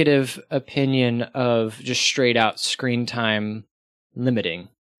negative opinion of just straight out screen time limiting.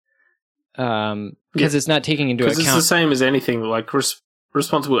 Because it's not taking into account... Because it's the same as anything, like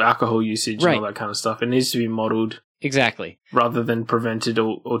responsible alcohol usage right. and all that kind of stuff. It needs to be modeled. Exactly. Rather than prevented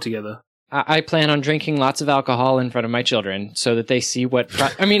altogether. I plan on drinking lots of alcohol in front of my children so that they see what...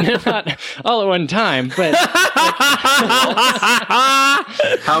 I mean, not all at one time, but...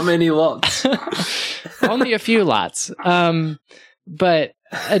 How many lots? Only a few lots. But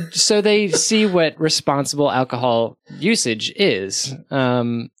so they see what responsible alcohol usage is.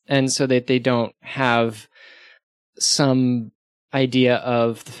 And so that they don't have some idea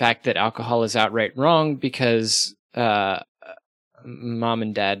of the fact that alcohol is outright wrong because... mom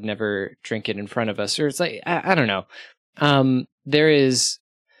and dad never drink it in front of us, or it's like, I don't know. There is,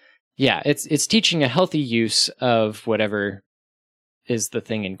 it's teaching a healthy use of whatever is the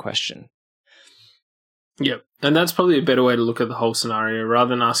thing in question. Yep. And that's probably a better way to look at the whole scenario rather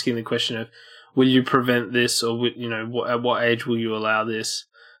than asking the question of, will you prevent this, or, at what age will you allow this?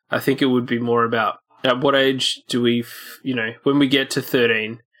 I think it would be more about, at what age do we, when we get to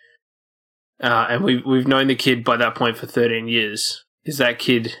 13, and we've known the kid by that point for 13 years. Is that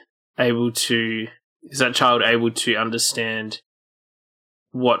child able to understand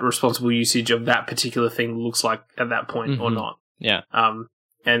what responsible usage of that particular thing looks like at that point or not? Yeah.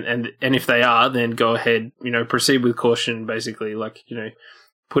 And if they are, then go ahead, proceed with caution, basically, like,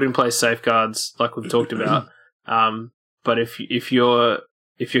 put in place safeguards like we've talked about. But if your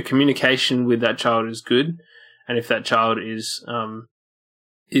communication with that child is good, and if that child is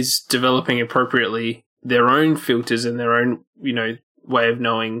developing appropriately their own filters and their own, way of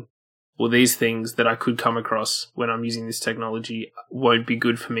knowing, well, these things that I could come across when I'm using this technology won't be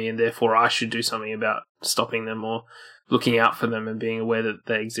good for me, and therefore I should do something about stopping them or looking out for them and being aware that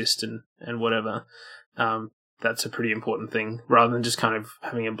they exist and whatever. That's a pretty important thing, rather than just kind of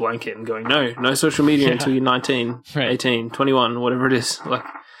having a blanket and going, no social media until you're 19, right. 18, 21, whatever it is. Like,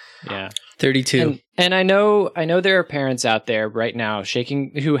 yeah. 32. And I know there are parents out there right now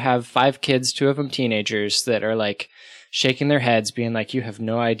who have 5 kids, 2 of them teenagers, that are like shaking their heads, being like, you have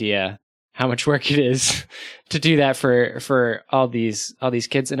no idea how much work it is to do that for all these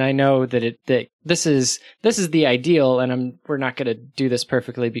kids. And I know that this is the ideal, and we're not going to do this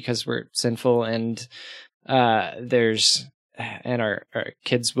perfectly because we're sinful, and our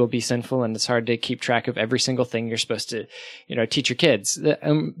kids will be sinful, and it's hard to keep track of every single thing you're supposed to, teach your kids.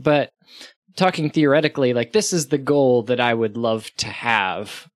 But talking theoretically, like, this is the goal that I would love to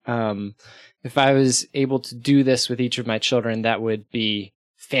have. If I was able to do this with each of my children, that would be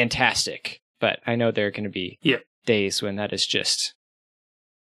fantastic. But I know there are going to be days when that is just,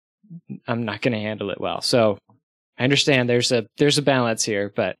 I'm not going to handle it well. So I understand there's a balance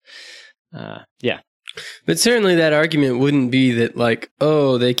here, but yeah. But certainly that argument wouldn't be that, like,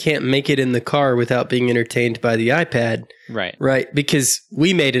 oh, they can't make it in the car without being entertained by the iPad. Right. Right. Because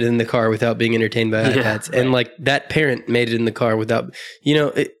we made it in the car without being entertained by iPads. Right. And, like, that parent made it in the car without,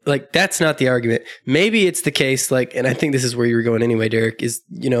 that's not the argument. Maybe it's the case, like, and I think this is where you were going anyway, Derek, is,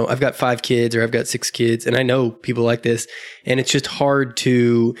 I've got 5 kids or I've got 6 kids, and I know people like this, and it's just hard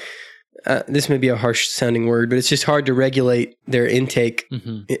to, this may be a harsh sounding word, but it's just hard to regulate their intake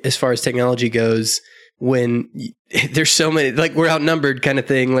as far as technology goes when there's so many, like, we're outnumbered kind of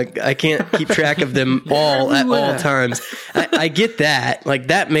thing. Like, I can't keep track of them all at all times. I get that. Like,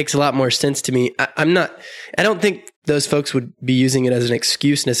 that makes a lot more sense to me. I don't think those folks would be using it as an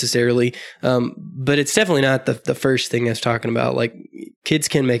excuse necessarily. But it's definitely not the first thing I was talking about. Like, kids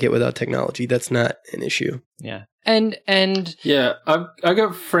can make it without technology. That's not an issue. Yeah. And yeah, I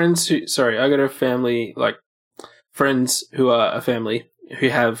got friends I got a family, like, friends who are a family who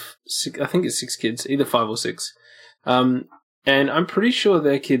have 6 kids, either 5 or 6. And I'm pretty sure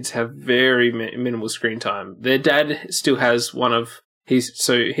their kids have very minimal screen time. Their dad still has one of he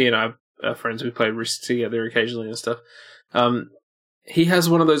and I are friends. We play Risk together occasionally and stuff. He has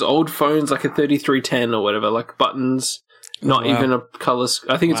one of those old phones, like a 3310 or whatever, like buttons, not even a color.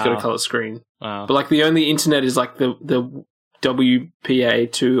 I think it's got a color screen. Wow. But, like, the only internet is like the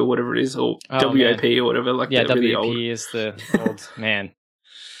WPA2 or whatever it is, or WAP or whatever. Like, yeah, really WP old. is the old man.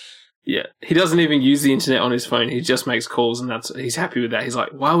 Yeah, he doesn't even use the internet on his phone. He just makes calls, and he's happy with that. He's like,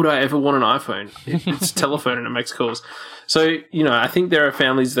 why would I ever want an iPhone? It's a telephone and it makes calls. So, I think there are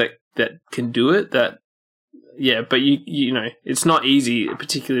families that can do it. But it's not easy,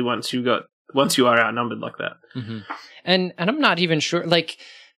 particularly once you are outnumbered like that. Mm-hmm. And I'm not even sure. Like,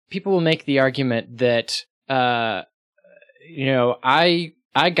 people will make the argument that I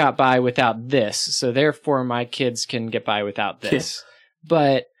got by without this, so therefore my kids can get by without this.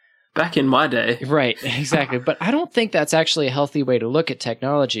 But back in my day. Right, exactly. But I don't think that's actually a healthy way to look at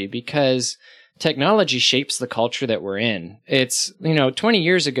technology, because technology shapes the culture that we're in. It's, 20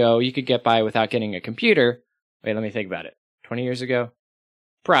 years ago, you could get by without getting a computer. Wait, let me think about it. 20 years ago?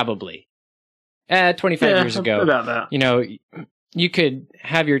 Probably. 25 years ago. About that. You could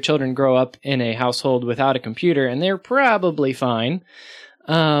have your children grow up in a household without a computer, and they're probably fine.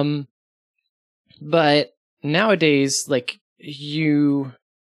 But nowadays, like, you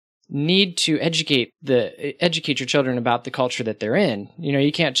need to educate your children about the culture that they're in.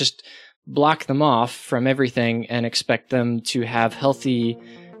 You can't just block them off from everything and expect them to have healthy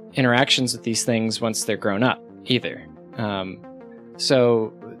interactions with these things once they're grown up either.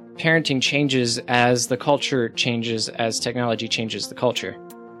 So parenting changes as the culture changes, as technology changes the culture.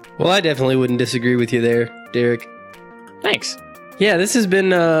 Well, I definitely wouldn't disagree with you there, Derek. Thanks. Yeah, this has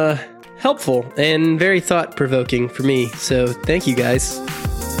been helpful and very thought-provoking for me, so thank you guys.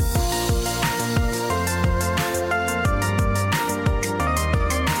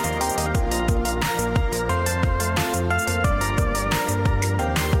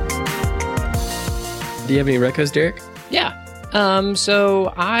 Do you have any recos, Derek? Yeah.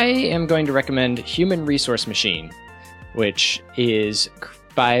 So I am going to recommend Human Resource Machine, which is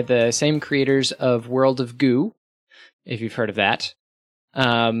by the same creators of World of Goo, if you've heard of that.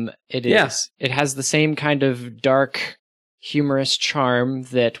 It has the same kind of dark, humorous charm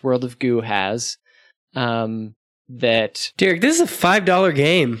that World of Goo has. Derek, this is a $5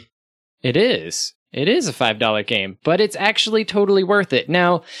 game. It is. It is a $5 game, but it's actually totally worth it.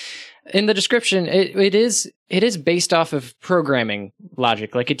 Now, in the description, it is based off of programming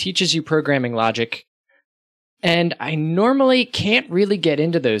logic. Like, it teaches you programming logic. And I normally can't really get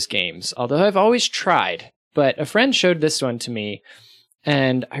into those games, although I've always tried. But a friend showed this one to me,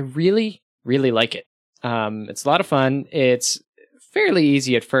 and I really, really like it. It's a lot of fun. It's fairly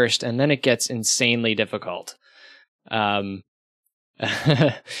easy at first, and then it gets insanely difficult.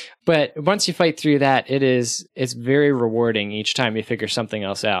 But once you fight through that, it's very rewarding each time you figure something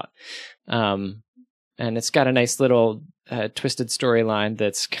else out. And it's got a nice little twisted storyline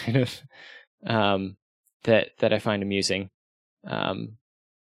that's kind of that I find amusing.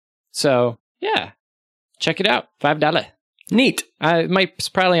 So yeah, check it out. $5. Neat. It's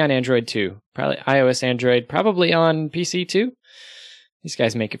probably on Android too. Probably iOS, Android, probably on PC too. These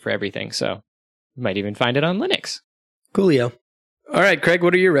guys make it for everything, so you might even find it on Linux. Coolio. All right, Craig,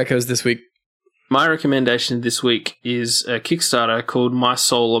 what are your recos this week? My recommendation this week is a Kickstarter called My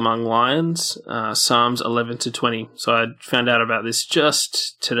Soul Among Lions, Psalms 11 to 20. So I found out about this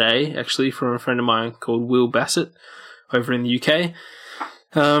just today, actually, from a friend of mine called Will Bassett over in the UK.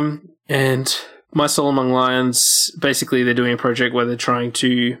 And My Soul Among Lions, basically they're doing a project where they're trying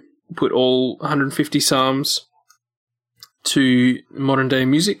to put all 150 Psalms to modern day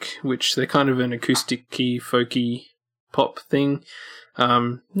music, which they're kind of an acoustic-y, folky pop thing.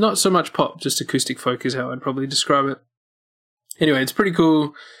 Not so much pop, just acoustic folk is how I'd probably describe it. Anyway, it's pretty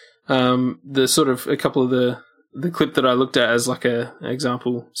cool. The sort of a couple of the clip that I looked at as like an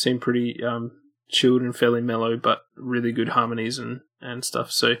example seemed pretty chilled and fairly mellow, but really good harmonies and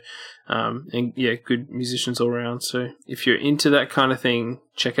stuff. So, and yeah, good musicians all around. So if you're into that kind of thing,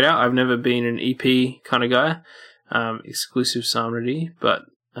 check it out. I've never been an EP kind of guy, exclusive Psalmody, but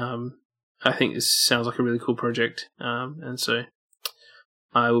I think this sounds like a really cool project. And so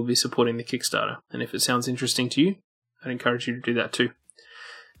I will be supporting the Kickstarter. And if it sounds interesting to you, I'd encourage you to do that too.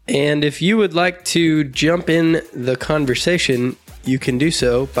 And if you would like to jump in the conversation, you can do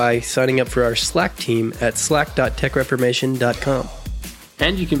so by signing up for our Slack team at slack.techreformation.com.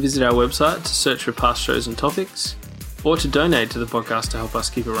 And you can visit our website to search for past shows and topics, or to donate to the podcast to help us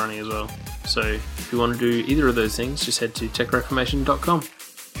keep it running as well. So if you want to do either of those things, just head to techreformation.com.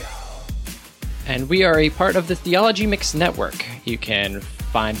 And we are a part of the Theology Mix Network. You can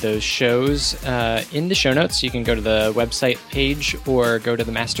find those shows in the show notes. You can go to the website page or go to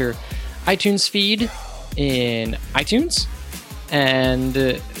the master iTunes feed in iTunes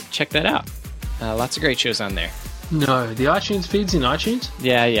and check that out. Lots of great shows on there. No, the iTunes feed's in iTunes?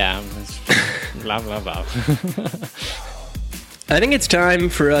 Yeah. Blah, blah, blah. I think it's time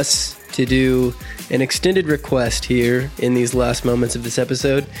for us to do an extended request here in these last moments of this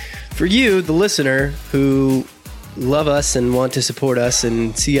episode. For you, the listener, who love us and want to support us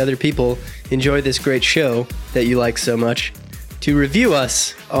and see other people enjoy this great show that you like so much, to review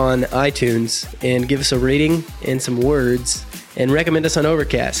us on iTunes and give us a rating and some words and recommend us on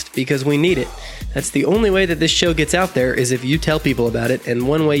Overcast, because we need it. That's the only way that this show gets out there, is if you tell people about it, and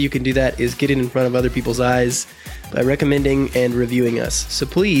one way you can do that is get it in front of other people's eyes by recommending and reviewing us. So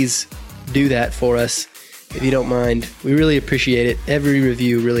please do that for us, if you don't mind. We really appreciate it. Every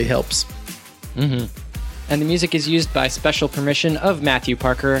review really helps. Mm-hmm. And the music is used by special permission of Matthew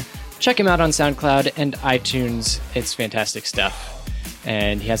Parker. Check him out on SoundCloud and iTunes. It's fantastic stuff.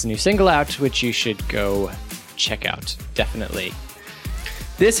 And he has a new single out, which you should go check out. Definitely.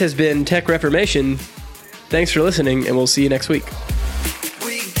 This has been Tech Reformation. Thanks for listening, and we'll see you next week.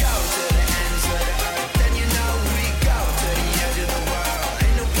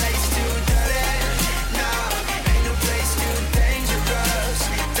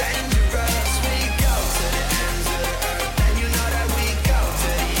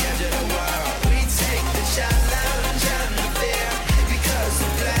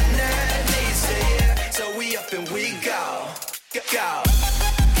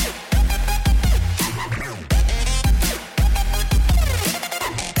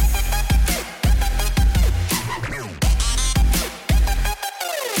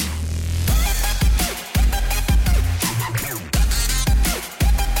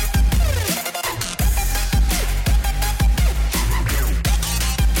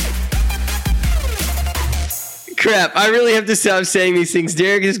 Crap, I really have to stop saying these things.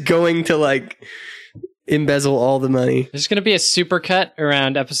 Derek is going to, embezzle all the money. There's going to be a supercut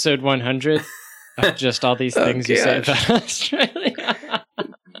around episode 100 of just all these things you say about Australia.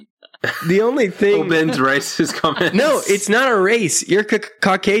 The only thing... All Ben's racist comments. No, it's not a race. You're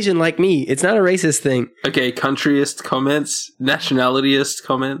Caucasian like me. It's not a racist thing. Okay, countryist comments, nationalityist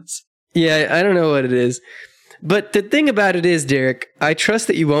comments. Yeah, I don't know what it is. But the thing about it is, Derek, I trust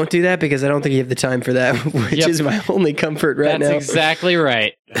that you won't do that, because I don't think you have the time for that, which is my only comfort right now. That's exactly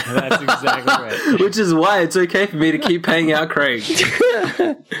right. That's exactly right. Which is why it's okay for me to keep paying out Craig.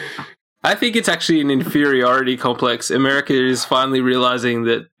 I think it's actually an inferiority complex. America is finally realizing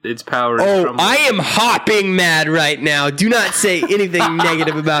that its power is crumbling. I am hopping mad right now. Do not say anything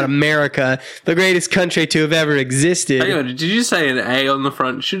negative about America, the greatest country to have ever existed. Hang on, did you say an A on the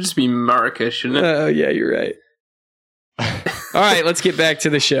front? It should just be America, shouldn't it? Oh, yeah, you're right. All right, let's get back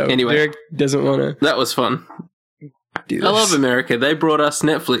to the show. Anyway. Derek doesn't want to That was fun. do this. I love America. They brought us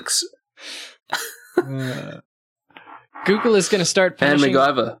Netflix. Google is going to start And punishing.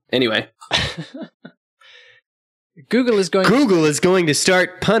 MacGyver. Anyway, Google is going. Google is going to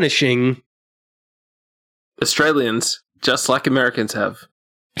start punishing. Australians, just like Americans have.